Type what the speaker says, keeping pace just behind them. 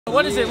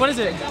What is it? What is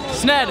it?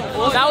 Sned.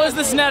 That was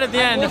the sned at the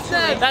end.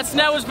 That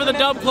sned was for the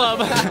dub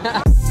club.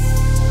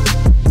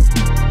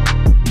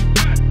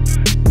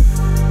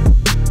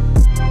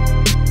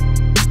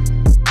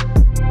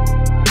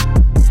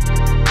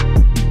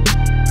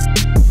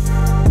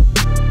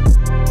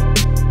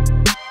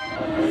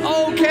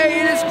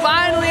 Okay, it is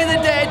finally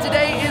the day.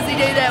 Today is the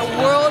day that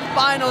World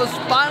Finals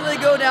finally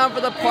go down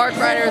for the park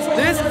riders.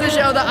 This is the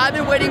show that I've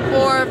been waiting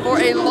for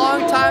a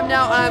long time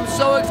now, and I'm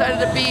so excited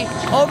to be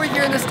over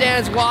here in the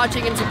stands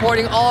watching and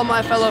supporting all of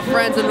my fellow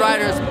friends and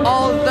riders.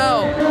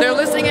 Although they're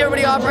listing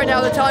everybody off right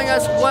now, they're telling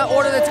us what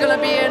order that's going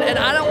to be in, and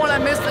I don't want to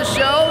miss the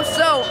show,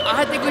 so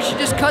I think we should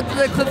just cut to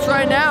the clips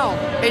right now.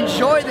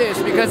 Enjoy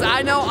this, because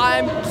I know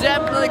I'm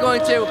definitely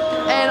going to,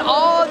 and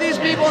all of these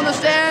people in the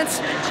stands,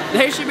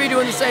 they should be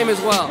doing the same as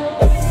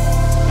well.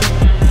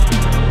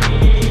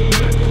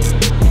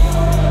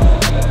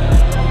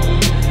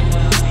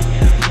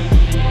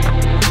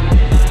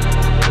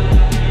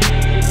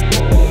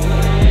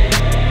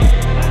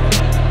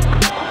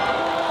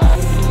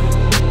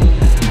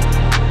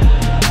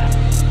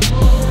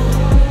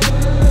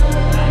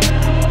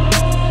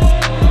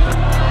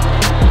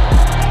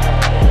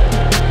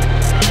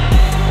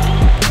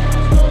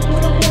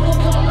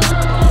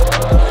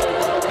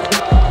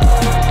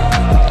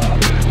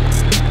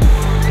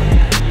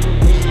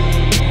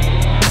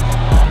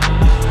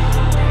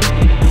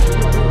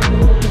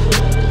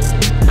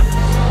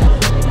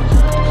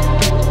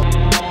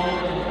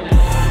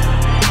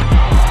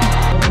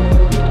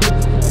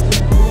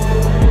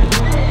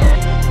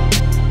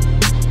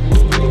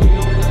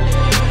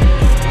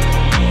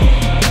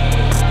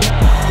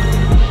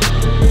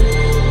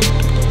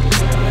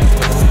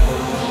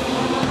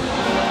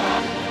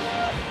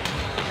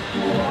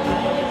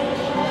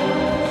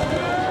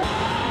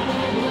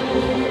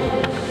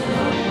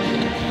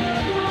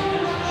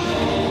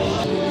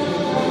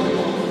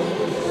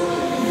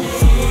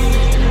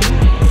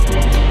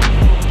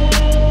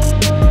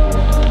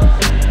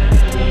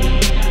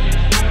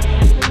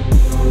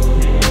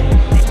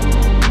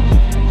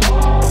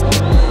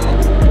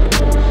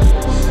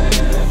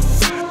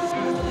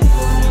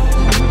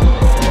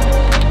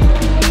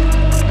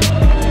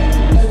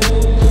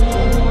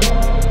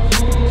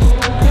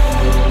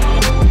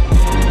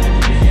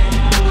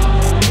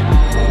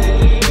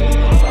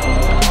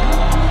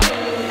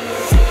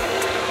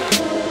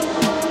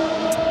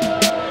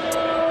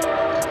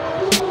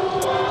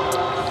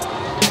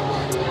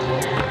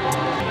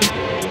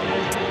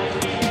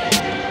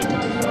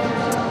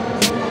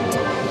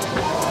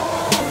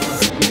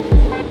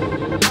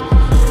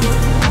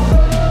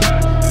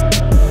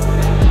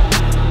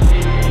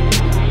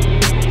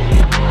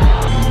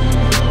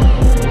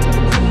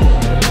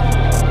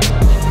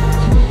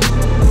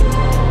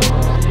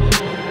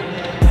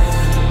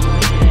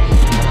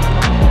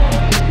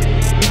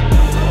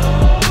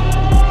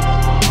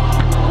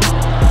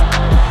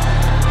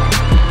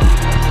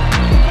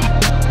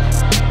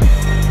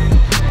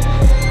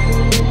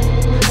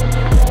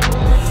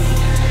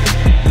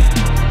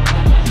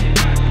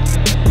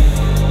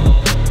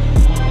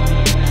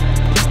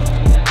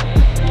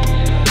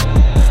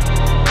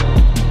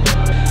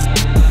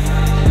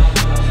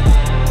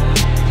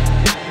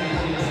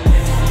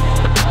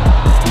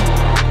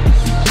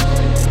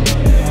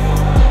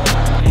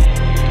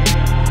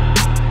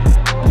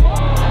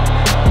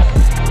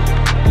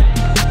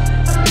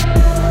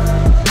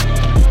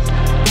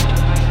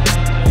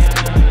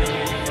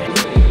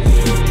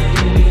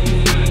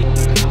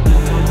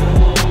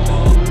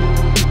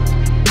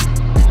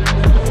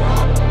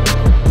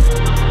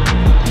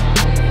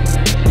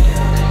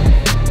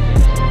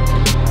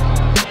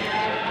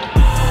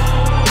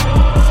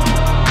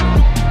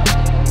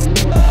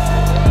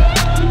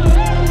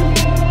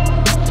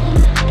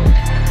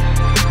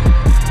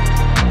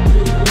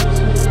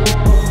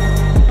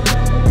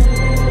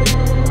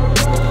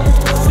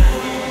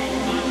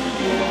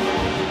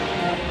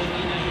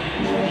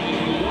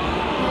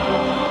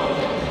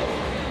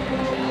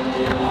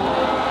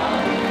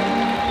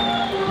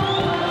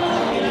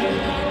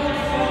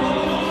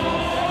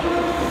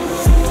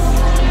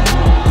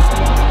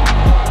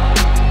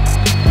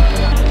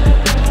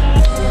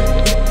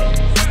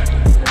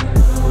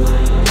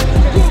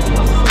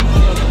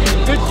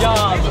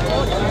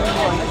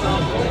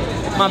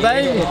 My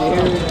baby.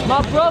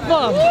 My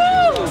brother.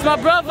 Woo! It's my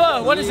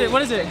brother. What is it?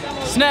 What is it?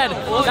 Sned.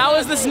 That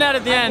was the sned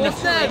at the end.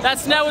 That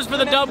sned was for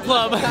the dub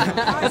club.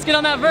 Let's get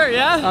on that vert,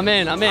 yeah? I'm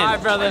in. I'm in. All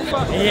right, brother.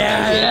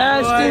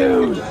 Yes,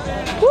 dude.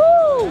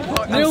 Woo!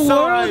 New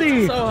so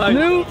worthy. So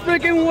new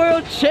freaking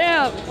world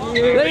champ.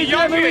 The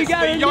youngest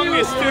too.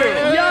 Youngest world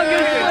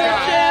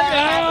champ.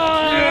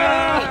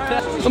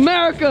 Yeah.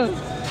 America.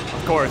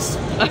 Of course.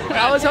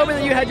 I was hoping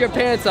that you had your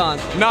pants on.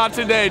 Not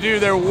today,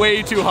 dude. They're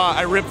way too hot.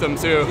 I ripped them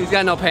too. He's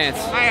got no pants.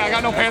 I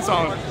got no pants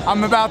on.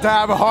 I'm about to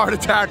have a heart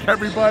attack,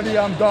 everybody.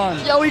 I'm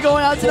done. Yo, we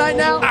going out tonight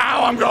now?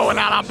 Ow, I'm going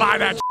out. I'm buying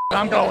that.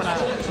 I'm going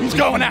out. He's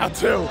going out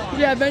too.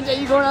 Yeah, Benji,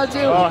 you going out too?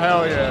 Oh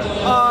hell yeah.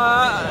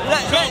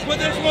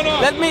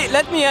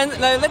 Let me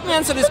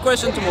answer this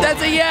question tomorrow.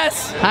 That's a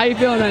yes. How you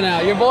feeling right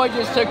now? Your boy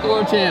just took the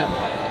world champ.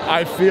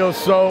 I feel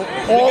so.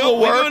 All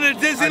the work. We're going to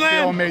Disneyland.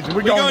 I feel amazing.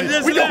 We're going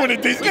to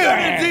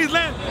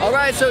Disneyland. All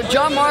right, so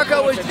John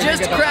Marco was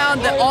just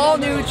crowned the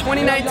all-new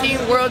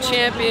 2019 world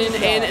champion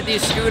in the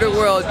scooter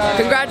world.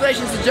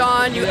 Congratulations to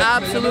John. You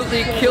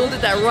absolutely killed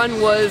it. That run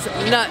was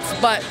nuts.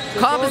 But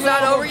comp is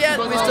not over yet.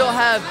 We still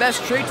have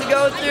best trick to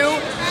go through.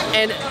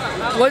 And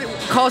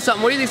call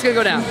something. What do you think's gonna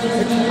go down?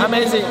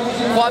 Amazing.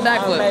 Quad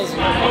backflip. Amazing.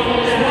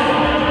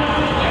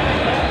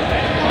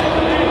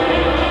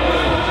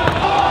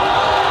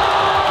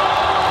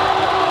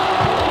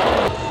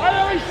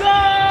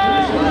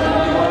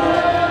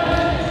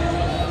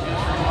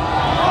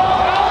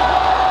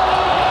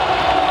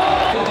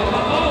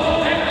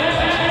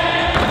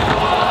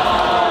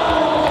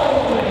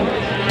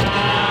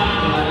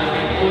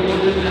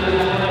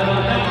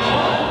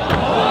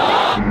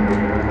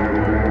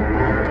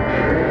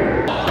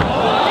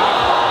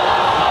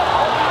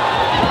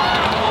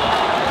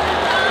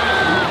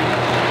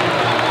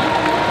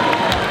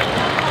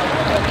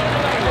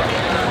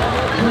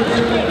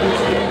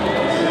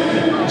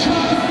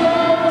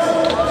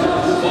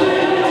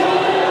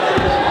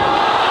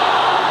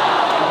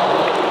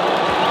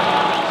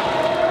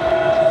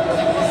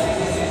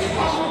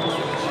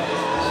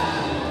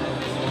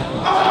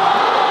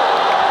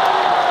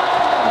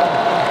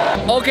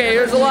 Okay,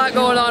 there's a lot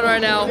going on right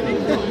now.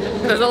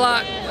 There's a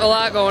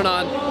lot going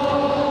on.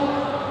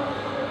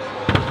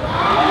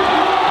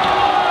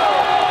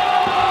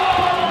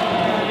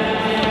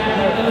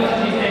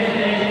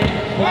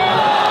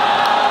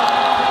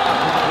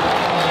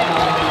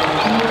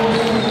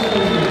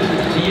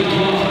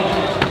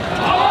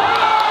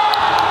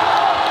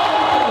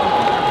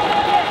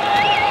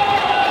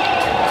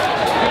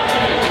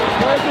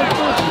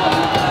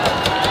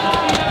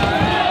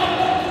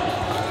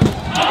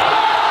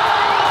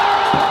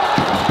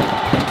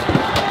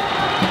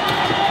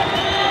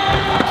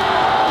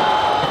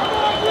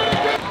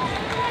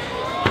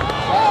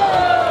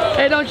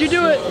 Hey, don't you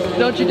do it.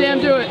 Don't you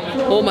damn do it.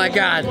 Oh my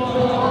God.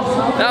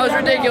 That was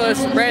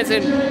ridiculous.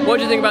 Branson,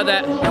 what'd you think about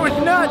that? It was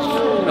nuts.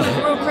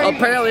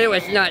 Apparently it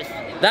was nuts.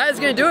 That is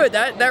gonna do it.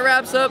 That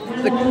wraps up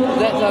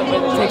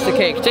takes the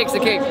cake. Takes the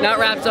cake. Not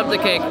wraps up the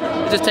cake.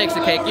 It just takes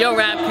the cake. You don't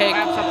wrap cake.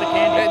 Wraps up the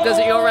candy. It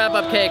doesn't, you don't wrap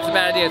up cake. It's a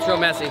bad idea. It's real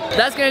messy.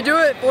 That's gonna do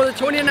it for the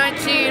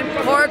 2019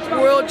 Park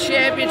World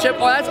Championship.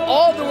 Oh, that's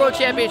all the World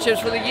Championships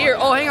for the year.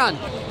 Oh, hang on.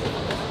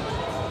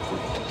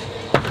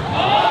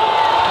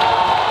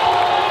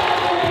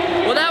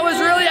 Well, that was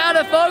really out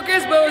of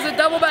focus, but it was a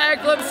double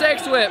backflip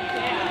sex whip.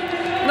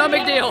 No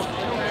big deal.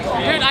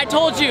 Dude, I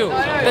told you,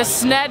 the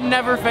sned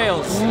never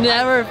fails.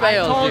 Never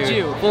fails. I told dude.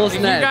 you. Full if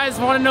sned. you guys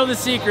want to know the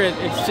secret,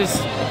 it's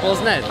just full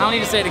sned. I don't need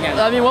to say it again.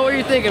 I mean, what were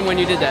you thinking when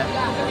you did that?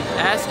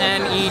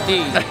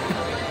 SNED.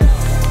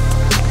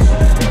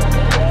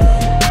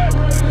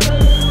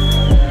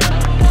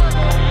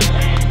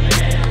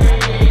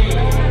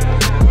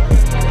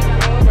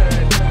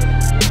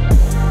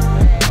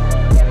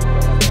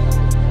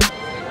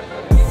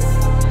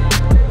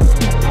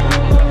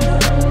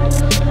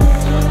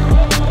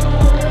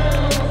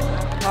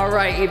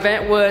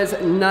 Event was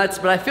nuts,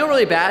 but I feel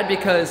really bad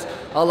because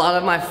a lot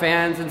of my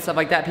fans and stuff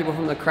like that, people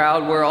from the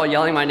crowd were all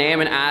yelling my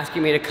name and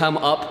asking me to come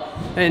up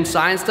and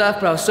sign stuff,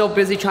 but I was so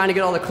busy trying to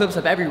get all the clips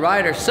of every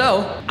rider,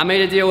 so I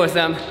made a deal with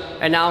them,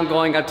 and now I'm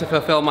going up to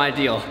fulfill my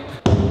deal.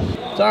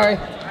 Sorry.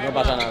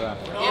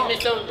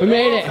 We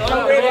made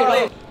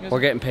it. We're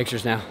getting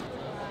pictures now.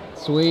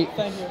 Sweet.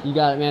 You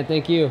got it, man.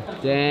 Thank you.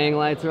 Dang,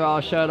 lights are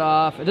all shut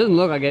off. It doesn't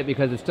look like it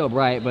because it's still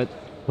bright, but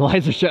the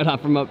lights are shut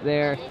off from up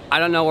there. I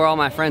don't know where all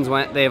my friends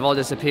went. They've all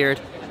disappeared,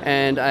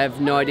 and I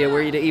have no idea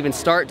where to even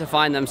start to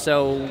find them.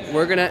 So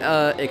we're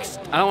gonna, I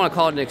don't want to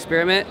call it an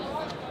experiment,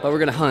 but we're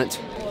gonna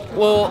hunt.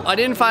 Well, I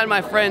didn't find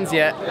my friends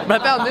yet, but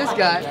I found this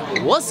guy.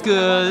 What's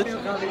good?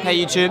 Hey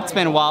YouTube, it's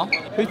been a while.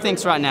 Who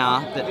thinks right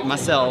now that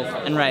myself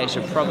and Ray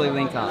should probably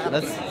link up?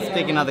 Let's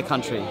speak another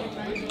country.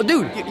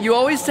 Dude, you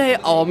always say,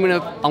 oh, I'm gonna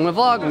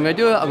vlog, I'm gonna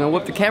do it, I'm gonna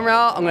whip the camera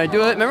out, I'm gonna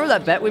do it. Remember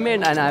that bet we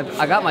made? And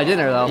I got my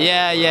dinner though.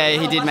 Yeah,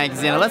 he did make his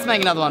dinner. Let's make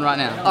another one right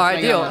now. All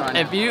right, deal.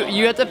 If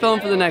you have to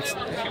film for the next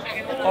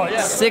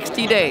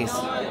 60 days.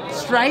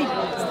 Straight?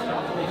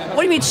 What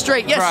do you mean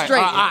straight? Yes, right,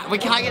 straight. All right, we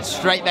can't get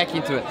straight back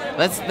into it.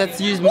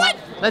 Let's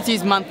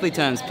use monthly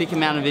terms. Pick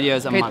amount of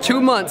videos a month. 2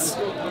 months.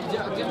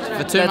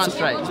 For 2 months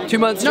straight. 2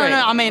 months straight.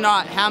 No, I mean, all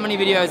right, how many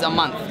videos a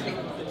month?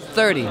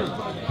 30.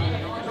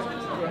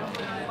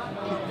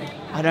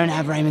 I don't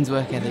have Raymond's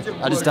work ethic.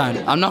 I just don't.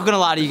 I'm not gonna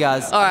lie to you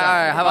guys. All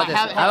right. How about this?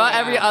 How about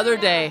every other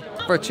day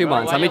for 2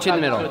 months? I'll meet you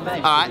in the middle.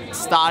 All right,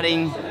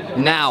 starting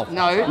now.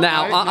 No.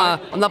 Now.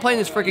 I'm not playing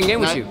this freaking game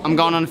with you. I'm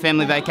going on a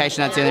family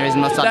vacation. That's the only reason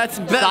I'm not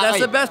starting. That's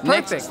the best.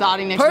 Perfect.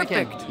 Starting next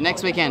weekend.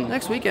 Next weekend.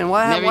 Next weekend.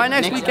 Why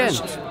next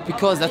weekend?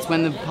 Because that's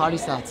when the party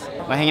starts.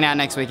 We're hanging out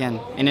next weekend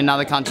in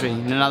another country,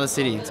 in another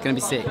city. It's gonna be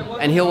sick.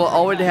 And he'll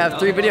already have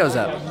 3 videos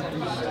up.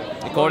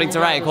 According to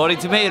Ray, according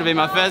to me, it'll be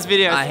my first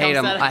video. I hate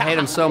him. I hate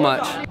him so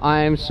much.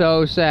 I am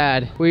so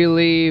sad. We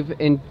leave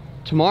in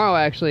tomorrow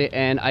actually,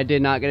 and I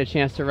did not get a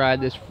chance to ride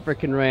this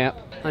freaking ramp.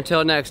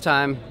 Until next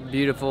time,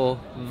 beautiful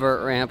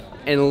vert ramp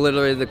in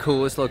literally the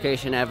coolest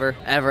location ever.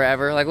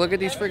 Like, look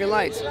at these freaking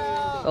lights.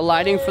 The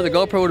lighting for the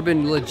GoPro would have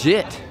been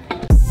legit.